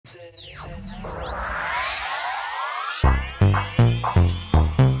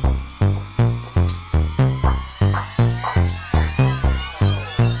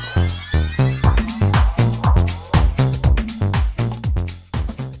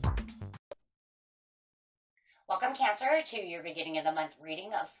Welcome, Cancer, to your beginning of the month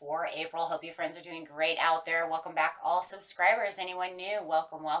reading for April. Hope you friends are doing great out there. Welcome back, all subscribers. Anyone new,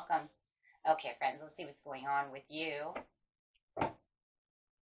 welcome, welcome. Okay, friends, let's see what's going on with you.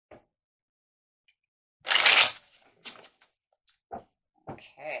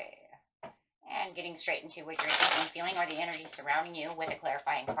 Okay. And getting straight into what you're thinking, feeling, or the energy surrounding you with a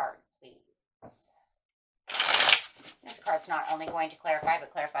clarifying card, please. This card's not only going to clarify,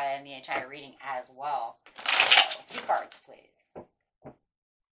 but clarify in the entire reading as well. So, 2 cards, please.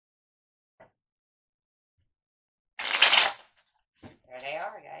 There they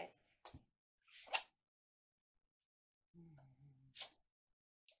are, guys.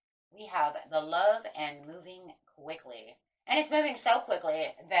 We have the love and moving quickly. And it's moving so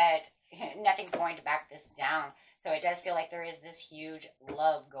quickly that nothing's going to back this down. So it does feel like there is this huge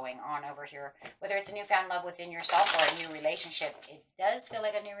love going on over here. Whether it's a newfound love within yourself or a new relationship, it does feel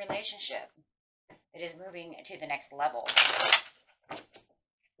like a new relationship. It is moving to the next level.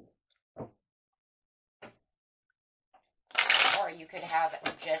 Or you could have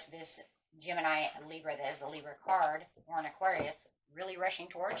just this Gemini, Libra, that is a Libra card, or an Aquarius, really rushing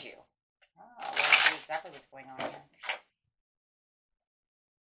towards you. Oh, let's see exactly what's going on here.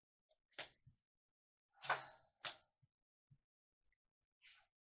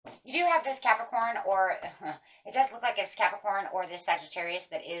 You do have this Capricorn, or it does look like it's Capricorn or this Sagittarius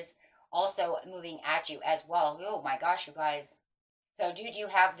that is also moving at you as well. Oh my gosh, you guys. So do you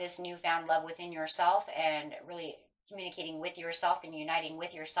have this newfound love within yourself and really communicating with yourself and uniting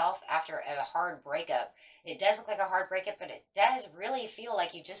with yourself after a hard breakup? It does look like a hard breakup, but it does really feel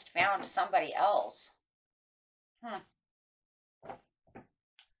like you just found somebody else. But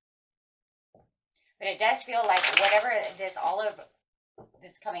it does feel like whatever this olive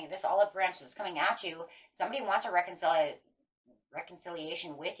branch that's coming at you, somebody wants a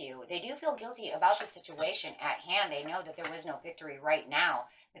reconciliation with you. They do feel guilty about the situation at hand. They know that there was no victory right now,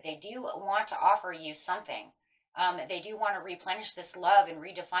 but they do want to offer you something. They do want to replenish this love and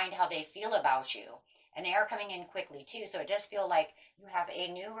redefine how they feel about you. And they are coming in quickly too. So it does feel like you have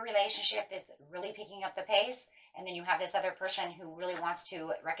a new relationship that's really picking up the pace. And then you have this other person who really wants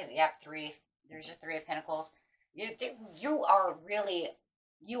to there's a 3 of Pentacles. You are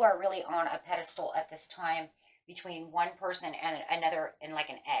really on a pedestal at this time between one person and another, and like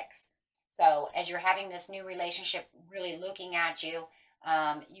an ex. So as you're having this new relationship really looking at you,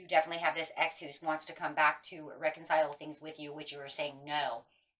 you definitely have this ex who wants to come back to reconcile things with you, which you were saying no.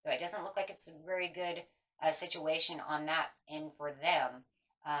 So it doesn't look like it's a very good situation on that end for them.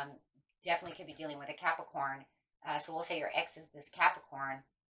 Definitely could be dealing with a Capricorn. So we'll say your ex is this Capricorn.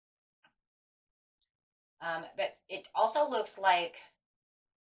 But it also looks like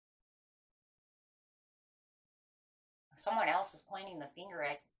someone else is pointing the finger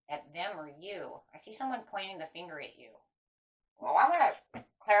at them or you. I see someone pointing the finger at you. Well, I want to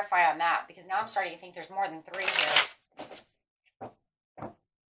clarify on that, because now I'm starting to think there's more than 3 here.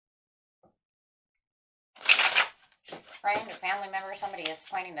 Friend, a family member, somebody is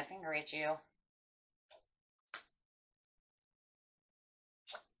pointing the finger at you.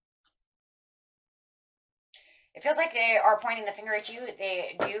 It feels like they are pointing the finger at you.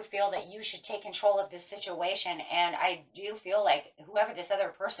 They do feel that you should take control of this situation. And I do feel like whoever this other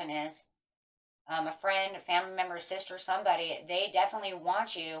person is, a friend, a family member, sister, somebody, they definitely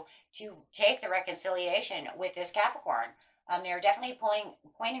want you to take the reconciliation with this Capricorn. They're definitely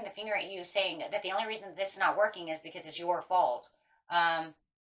pointing the finger at you, saying that the only reason this is not working is because it's your fault. And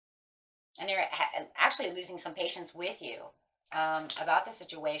they're actually losing some patience with you about the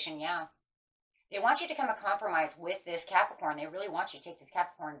situation, yeah. They want you to come to compromise with this Capricorn. They really want you to take this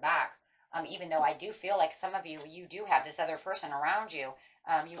Capricorn back. Even though I do feel like some of you do have this other person around you.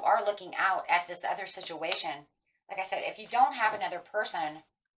 You are looking out at this other Like I said, if you don't have another person,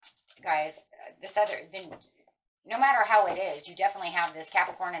 guys, then no matter how it is, you definitely have this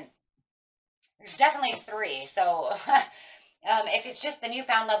Capricorn, and there's definitely 3. So if it's just the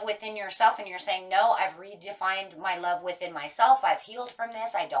newfound love within yourself and you're saying, no, I've redefined my love within myself, I've healed from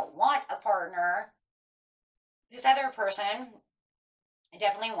this, I don't want a partner, this other person, I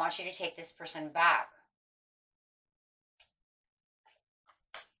definitely want you to take this person back.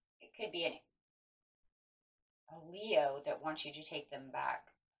 It could be a Leo that wants you to take them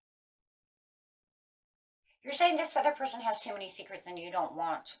back. You're saying this other person has too many secrets and you don't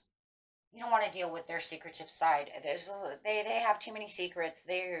want to deal with their secretive side. They have too many secrets.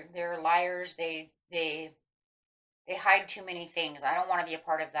 They're liars. They hide too many things. I don't want to be a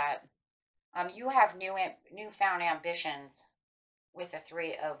part of that. You have newfound ambitions with the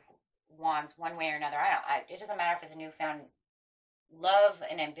 3 of Wands, one way or another. It doesn't matter if it's a newfound love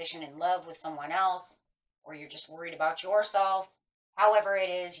and ambition and love with someone else. or you're just worried about yourself. However it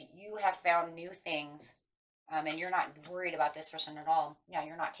is, you have found new things, and you're not worried about this person at all. Yeah,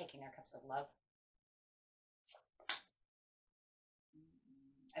 you're not taking their cups of love.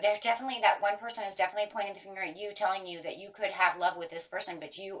 There's definitely that one person is definitely pointing the finger at you, telling you that you could have love with this person,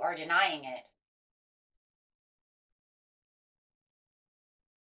 but you are denying it.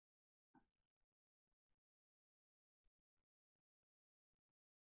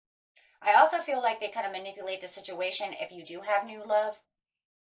 I also feel like they kind of manipulate the situation if you do have new love,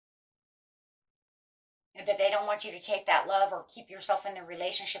 that they don't want you to take that love or keep yourself in the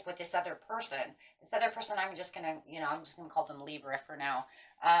relationship with this other person. This other person, I'm just gonna, I'm just gonna call them Libra for now.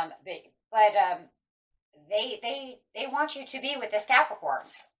 But they want you to be with this Capricorn.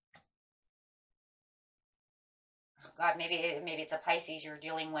 God, maybe it's a Pisces you're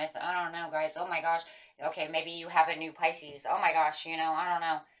dealing with. I don't know, guys. Oh my gosh. Okay, maybe you have a new Pisces. Oh my gosh, I don't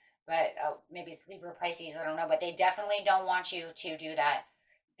know. But maybe it's Libra Pisces. I don't know. But they definitely don't want you to do that.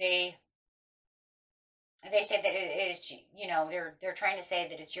 They they say that it is, they're trying to say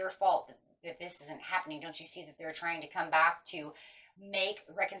that it's your fault that this isn't happening. Don't you see that they're trying to come back to make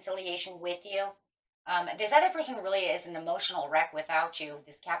reconciliation with you? This other person really is an emotional wreck without you.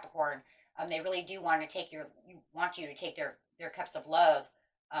 This Capricorn, they really do want to take want you to take their cups of love.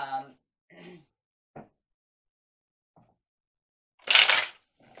 Um,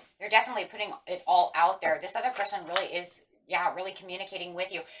 they're definitely putting it all out there. This other person really is, yeah, really communicating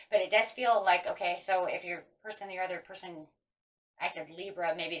with you. But it does feel like, okay, so if the other person, I said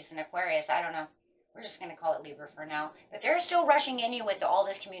Libra, maybe it's an Aquarius, I don't know. We're just going to call it Libra for now. But they're still rushing in you with all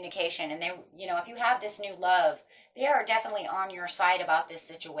this communication. And they, if you have this new love, they are definitely on your side about this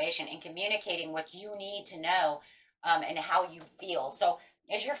situation and communicating what you need to know, and how you feel. So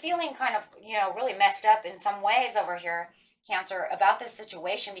as you're feeling kind of, really messed up in some ways over here, Cancer, about this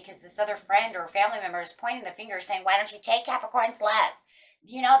situation, because this other friend or family member is pointing the finger saying, why don't you take Capricorn's love?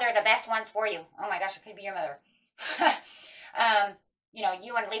 They're the best ones for you. Oh my gosh, it could be your mother.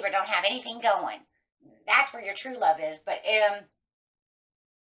 You and Libra don't have anything going. That's where your true love is. But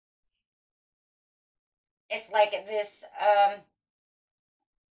it's like this,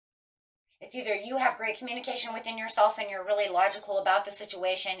 it's either you have great communication within yourself and you're really logical about the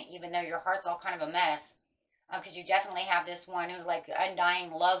situation, even though your heart's all kind of a mess. Because you definitely have this one who, like,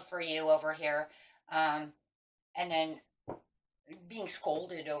 undying love for you over here. And then being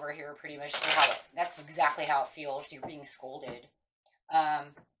scolded over here, pretty much. That's exactly how it feels. You're being scolded.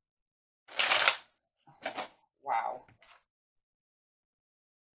 Wow.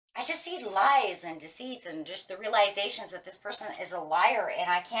 I just see lies and deceits and just the realizations that this person is a liar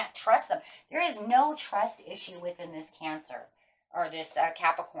and I can't trust them. There is no trust issue within this Cancer or this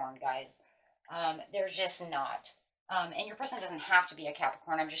Capricorn, guys. There's just not. And your person doesn't have to be a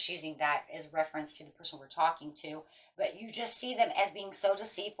Capricorn. I'm just using that as reference to the person we're talking to. But you just see them as being so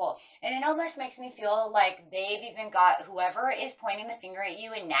deceitful. And it almost makes me feel like they've even got whoever is pointing the finger at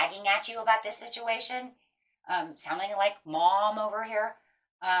you and nagging at you about this situation, sounding like mom over here.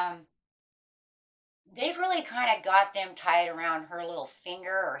 They've really kind of got them tied around her little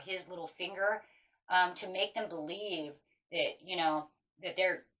finger or his little finger, to make them believe that, that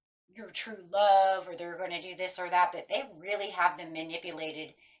they're your true love or they're going to do this or that, but they really have them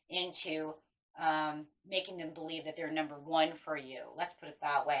manipulated into, making them believe that they're number one for you. Let's put it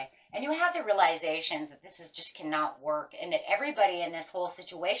that way. And you have the realizations that this is just cannot work and that everybody in this whole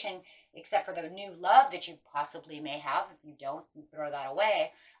situation, except for the new love that you possibly may have, if you don't, you throw that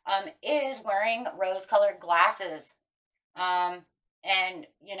away, is wearing rose-colored glasses. And,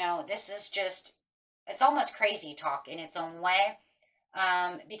 this is just, it's almost crazy talk in its own way.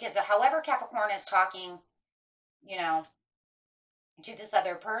 Because however Capricorn is talking, to this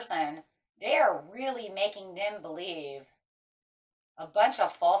other person, they are really making them believe a bunch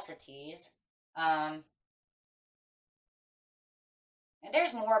of falsities. And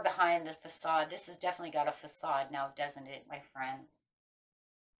there's more behind the facade. This has definitely got a facade now, doesn't it, my friends?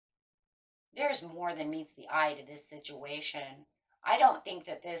 There's more than meets the eye to this situation. I don't think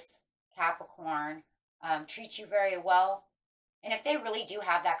that this Capricorn, treats you very well. And if they really do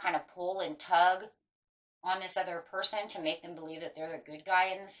have that kind of pull and tug on this other person to make them believe that they're the good guy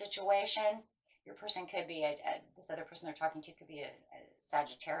in the situation, your person could be this other person they're talking to could be a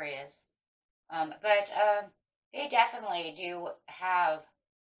Sagittarius. But they definitely do have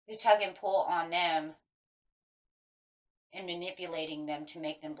the tug and pull on them and manipulating them to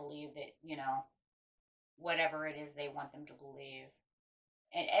make them believe that, whatever it is they want them to believe.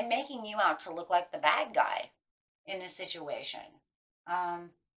 And making you out to look like the bad guy in this situation. So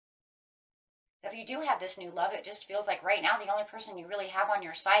if you do have this new love, it just feels like right now the only person you really have on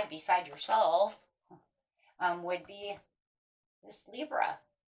your side beside yourself would be this Libra,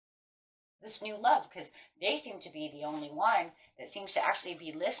 this new love, because they seem to be the only one that seems to actually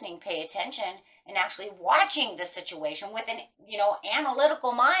be listening, pay attention, and actually watching the situation with an,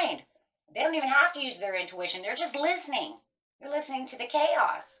 analytical mind. They don't even have to use their intuition. They're just listening. They're listening to the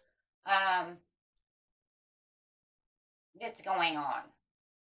chaos that's going on.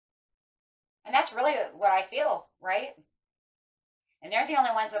 And that's really what I feel, right? And they're the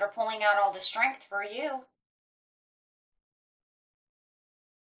only ones that are pulling out all the strength for you.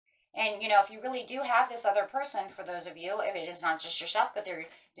 And, if you really do have this other person, for those of you, if it is not just yourself, but there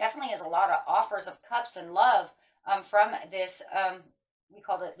definitely is a lot of offers of cups and love from this, we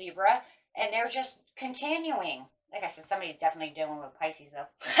called it Libra, and they're just continuing. Like I said, somebody's definitely dealing with Pisces, though.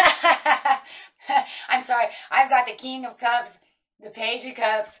 I'm sorry. I've got the King of Cups, the Page of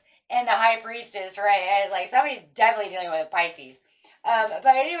Cups, and the High Priestess, right? And it's like somebody's definitely dealing with Pisces. But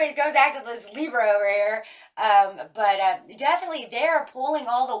anyway, going back to this Libra over here, definitely they're pulling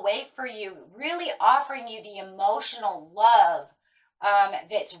all the weight for you, really offering you the emotional love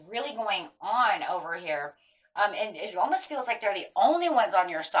that's really going on over here. And it almost feels like they're the only ones on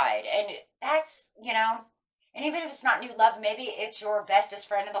your side. And that's, and even if it's not new love, maybe it's your bestest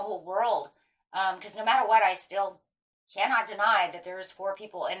friend in the whole world. Because no matter what, I still cannot deny that there's 4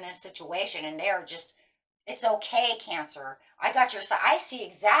 people in this situation, and they are just, it's okay, Cancer. I got your side. I see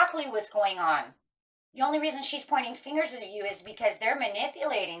exactly what's going on. The only reason she's pointing fingers at you is because they're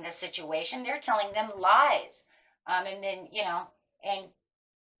manipulating the situation. They're telling them lies. And then,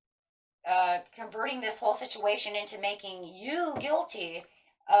 converting this whole situation into making you guilty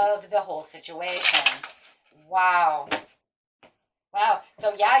of the whole situation. Wow. Wow.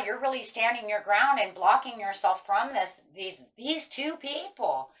 So yeah, you're really standing your ground and blocking yourself from these 2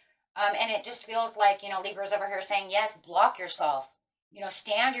 people. And it just feels like, Libra's over here saying, yes, block yourself,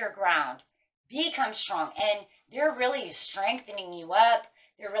 stand your ground, become strong. And they're really strengthening you up.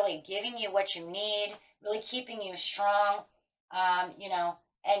 They're really giving you what you need, really keeping you strong,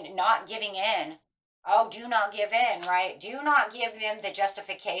 and not giving in. Oh, do not give in, right? Do not give them the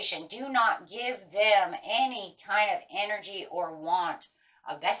justification. Do not give them any kind of energy or want.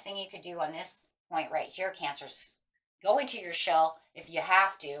 The best thing you could do on this point right here, Cancers, go into your shell if you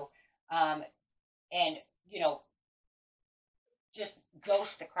have to. And, just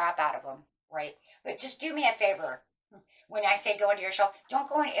ghost the crap out of them, right? But just do me a favor. When I say go into your shell, don't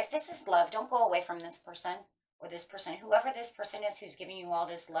go in. If this is love, don't go away from this person or this person, whoever this person is who's giving you all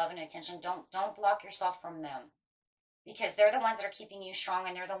this love and attention. Don't block yourself from them, because they're the ones that are keeping you strong,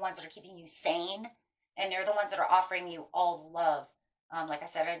 and they're the ones that are keeping you sane, and they're the ones that are offering you all the love. Like I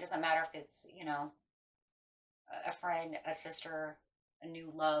said, it doesn't matter if it's, a friend, a sister, a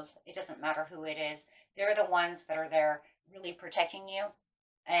new love. It doesn't matter who it is. They're the ones that are there really protecting you.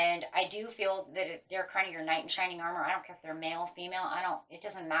 And I do feel that they're kind of your knight in shining armor. I don't care if they're male, female. It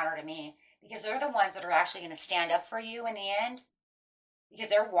doesn't matter to me, because they're the ones that are actually going to stand up for you in the end, because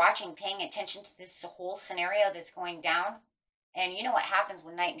they're watching, paying attention to this whole scenario that's going down. And you know what happens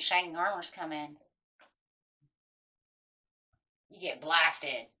when knight in shining armors come in? You get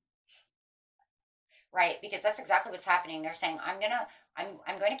blasted. Right? Because that's exactly what's happening. They're saying, I'm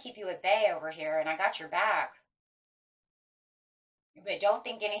going to keep you at bay over here, and I got your back. But don't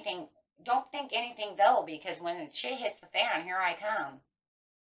think anything though, because when the shit hits the fan, here I come.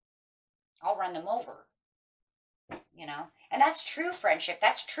 I'll run them over. And that's true friendship.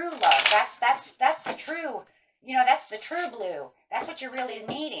 That's true love. That's the true, that's the true blue. That's what you're really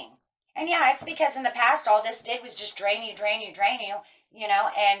needing. And yeah, it's because in the past, all this did was just drain you,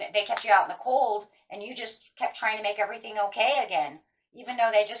 and they kept you out in the cold, and you just kept trying to make everything okay again, even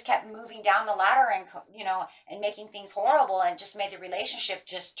though they just kept moving down the ladder and, and making things horrible, and just made the relationship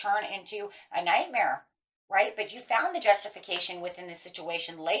just turn into a nightmare, right? But you found the justification within this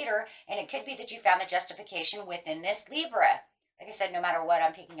situation later, and it could be that you found the justification within this Libra. Like I said, no matter what,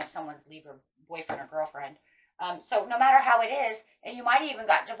 I'm picking up someone's Libra boyfriend or girlfriend. So no matter how it is, and you might even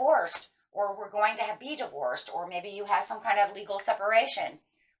got divorced, or we're going to be divorced, or maybe you have some kind of legal separation.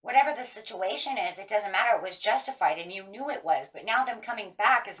 Whatever the situation is, it doesn't matter. It was justified, and you knew it was. But now them coming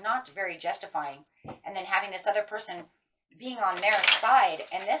back is not very justifying. And then having this other person being on their side,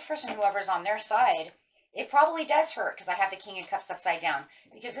 and this person, whoever's on their side, it probably does hurt, because I have the King of Cups upside down.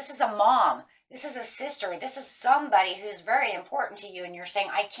 Because this is a mom. This is a sister. This is somebody who's very important to you. And you're saying,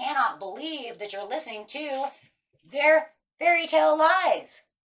 I cannot believe that you're listening to their fairy tale lies.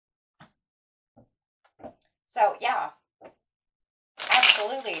 So, yeah.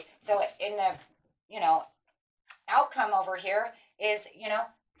 Absolutely. So in the, outcome over here is,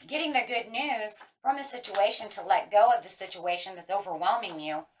 getting the good news from the situation to let go of the situation that's overwhelming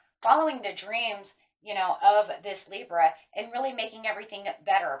you, following the dreams you know, of this Libra and really making everything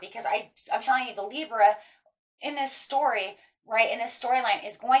better. Because I'm telling you, the Libra in this story, right, in this storyline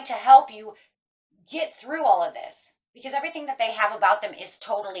is going to help you get through all of this because everything that they have about them is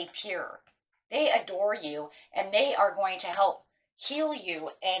totally pure. They adore you and they are going to help heal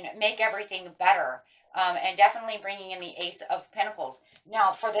you and make everything better. And definitely bringing in the Ace of Pentacles.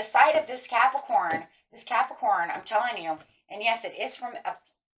 Now, for the side of this Capricorn, I'm telling you, and yes, it is from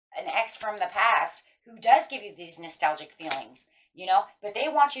an ex from the past who does give you these nostalgic feelings, you know, but they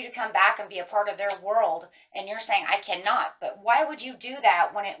want you to come back and be a part of their world. And you're saying, I cannot. But why would you do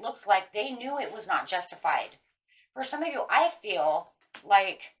that when it looks like they knew it was not justified? For some of you, I feel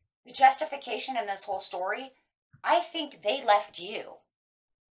like the justification in this whole story, I think they left you.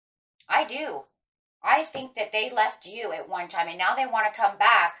 I do. I think that they left you at one time and now they want to come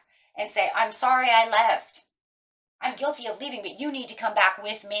back and say, I'm sorry I left. I'm guilty of leaving, but you need to come back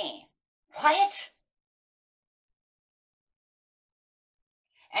with me. What?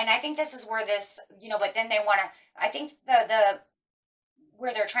 And I think this is where this, you know, but then they want to, I think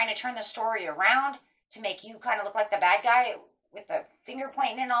where they're trying to turn the story around to make you kind of look like the bad guy with the finger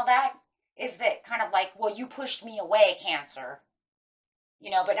pointing and all that is that kind of like, well, you pushed me away, Cancer. You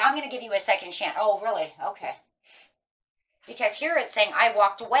know, but I'm going to give you a second chance. Oh, really? Okay. Because here it's saying I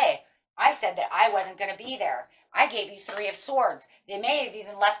walked away. I said that I wasn't going to be there. I gave you 3 of Swords. They may have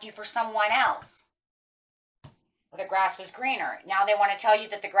even left you for someone else. The grass was greener. Now they want to tell you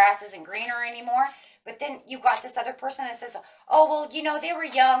that the grass isn't greener anymore. But then you got this other person that says, oh, well, you know, they were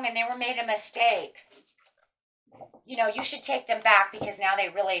young and they were made a mistake. You know, you should take them back because now they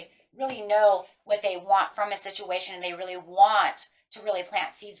really, really know what they want from a situation and they really want to really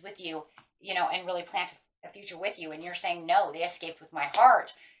plant seeds with you, you know, and really plant a future with you. And you're saying, no, they escaped with my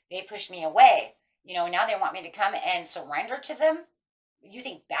heart. They pushed me away. You know, now they want me to come and surrender to them. You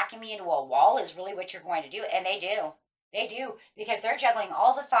think backing me into a wall is really what you're going to do? And they do. They do. Because they're juggling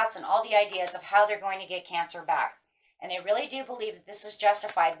all the thoughts and all the ideas of how they're going to get Cancer back. And they really do believe that this is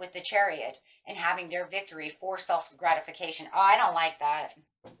justified with the Chariot and having their victory for self-gratification. Oh, I don't like that.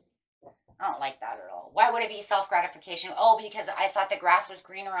 I don't like that at all. Why would it be self-gratification? Oh, because I thought the grass was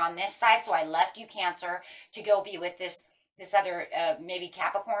greener on this side, so I left you, Cancer, to go be with this other, maybe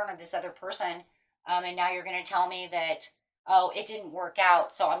Capricorn or this other person. And now you're going to tell me that, oh, it didn't work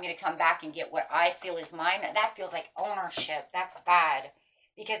out, so I'm going to come back and get what I feel is mine. That feels like ownership. That's bad.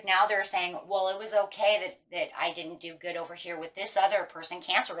 Because now they're saying, well, it was okay that I didn't do good over here with this other person.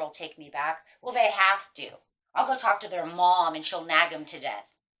 Cancer will take me back. Well, they have to. I'll go talk to their mom and she'll nag them to death.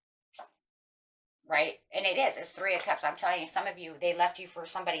 Right? And it's 3 of Cups. I'm telling you, some of you, they left you for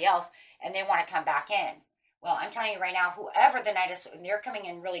somebody else and they want to come back in. Well, I'm telling you right now, whoever the Knight is, they're coming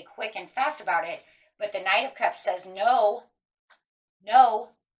in really quick and fast about it. But the Knight of Cups says no. No.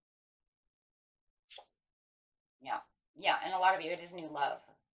 Yeah. Yeah. And a lot of you, it is new love.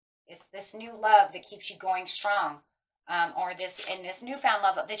 It's this new love that keeps you going strong. Or this newfound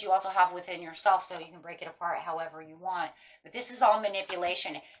love that you also have within yourself, so you can break it apart however you want. But this is all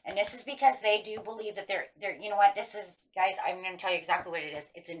manipulation, and this is because they do believe that they're. You know what? This is, guys. I'm going to tell you exactly what it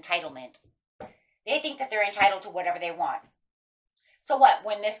is. It's entitlement. They think that they're entitled to whatever they want. So what?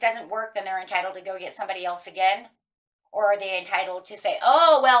 When this doesn't work, then they're entitled to go get somebody else again, or are they entitled to say,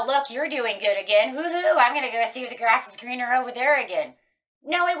 "Oh well, look, you're doing good again. Woohoo! I'm going to go see if the grass is greener over there again."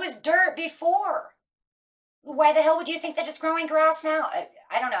 No, it was dirt before. Why the hell would you think that it's growing grass now?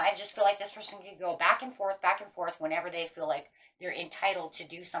 I don't know. I just feel like this person could go back and forth whenever they feel like they're entitled to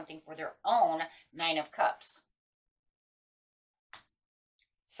do something for their own 9 of Cups.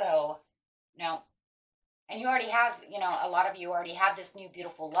 So, no. And you already have, you know, a lot of you already have this new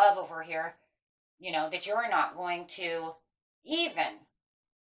beautiful love over here, you know, that you're not going to even,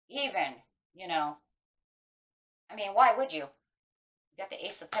 you know. I mean, why would you? You got the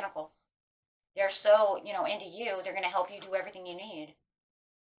Ace of Pentacles. They're so, you know, into you, they're going to help you do everything you need.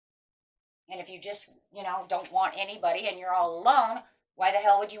 And if you just, you know, don't want anybody and you're all alone, why the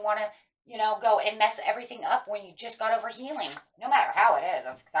hell would you want to, you know, go and mess everything up when you just got over healing? No matter how it is,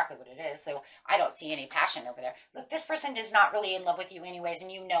 that's exactly what it is. So I don't see any passion over there. Look, this person is not really in love with you anyways, and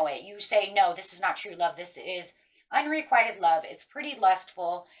you know it. You say, no, this is not true love. This is unrequited love. It's pretty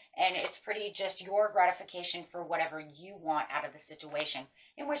lustful, and it's pretty just your gratification for whatever you want out of the situation.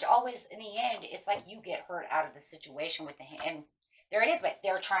 In which always, in the end, it's like you get hurt out of the situation with the hand. And there it is, but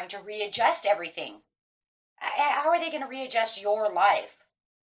they're trying to readjust everything. How are they going to readjust your life?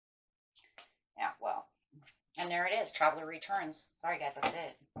 Yeah, well, and there it is. Traveler returns. Sorry, guys, that's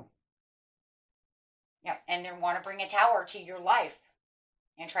it. Yeah, and they want to bring a tower to your life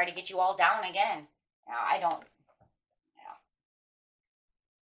and try to get you all down again. I don't.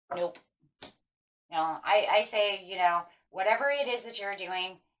 Yeah. Nope. You know, I say, you know, whatever it is that you're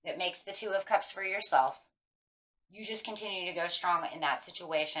doing that makes the Two of Cups for yourself, you just continue to go strong in that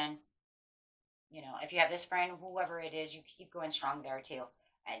situation. You know, if you have this friend, whoever it is, you keep going strong there too.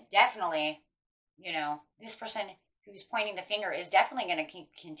 And definitely, you know, this person who's pointing the finger is definitely going to keep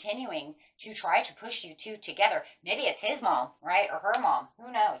continuing to try to push you two together. Maybe it's his mom, right? Or her mom.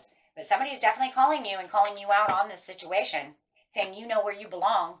 Who knows? But somebody's definitely calling you and calling you out on this situation, saying you know where you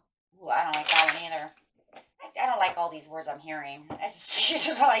belong. Ooh, I don't like that one either. I don't like all these words I'm hearing. It's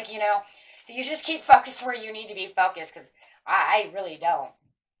just like, you know, so you just keep focused where you need to be focused, because I really don't.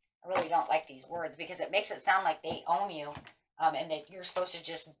 I really don't like these words because it makes it sound like they own you, and that you're supposed to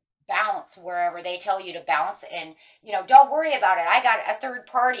just bounce wherever they tell you to bounce. And, you know, don't worry about it. I got a third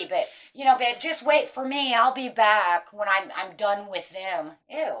party, but, you know, babe, just wait for me. I'll be back when I'm done with them.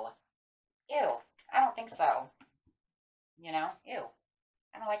 Ew. Ew. I don't think so. You know? Ew.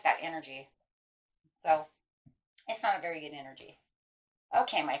 I don't like that energy. So, it's not a very good energy.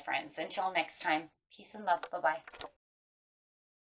 Okay, my friends. Until next time. Peace and love. Bye-bye.